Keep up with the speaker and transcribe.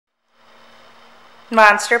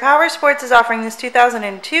Monster Powersports is offering this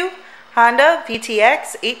 2002 Honda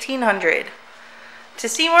VTX 1800. To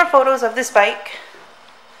see more photos of this bike,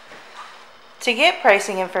 to get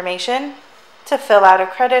pricing information, to fill out a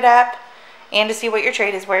credit app, and to see what your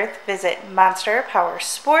trade is worth, visit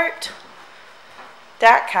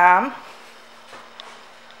monsterpowersport.com.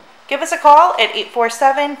 Give us a call at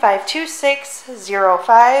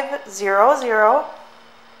 847-526-0500.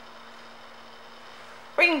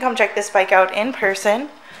 Or you can come check this bike out in person.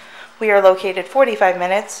 We are located 45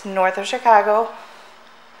 minutes north of Chicago,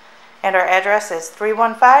 and our address is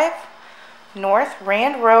 315 North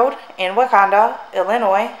Rand Road in Wauconda,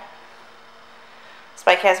 Illinois. This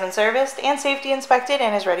bike has been serviced and safety inspected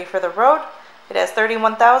and is ready for the road. It has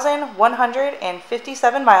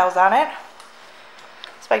 31,157 miles on it.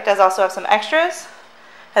 This bike does also have some extras.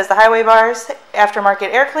 Has the highway bars,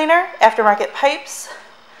 aftermarket air cleaner, aftermarket pipes,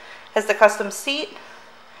 has the custom seat,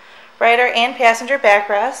 rider and passenger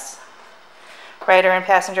backrests, rider and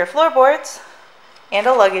passenger floorboards, and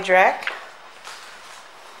a luggage rack.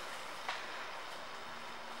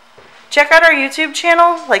 Check out our YouTube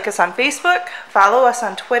channel, like us on Facebook, follow us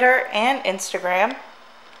on Twitter and Instagram.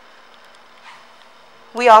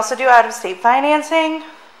 We also do out-of-state financing,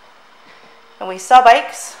 and we sell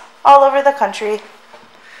bikes all over the country.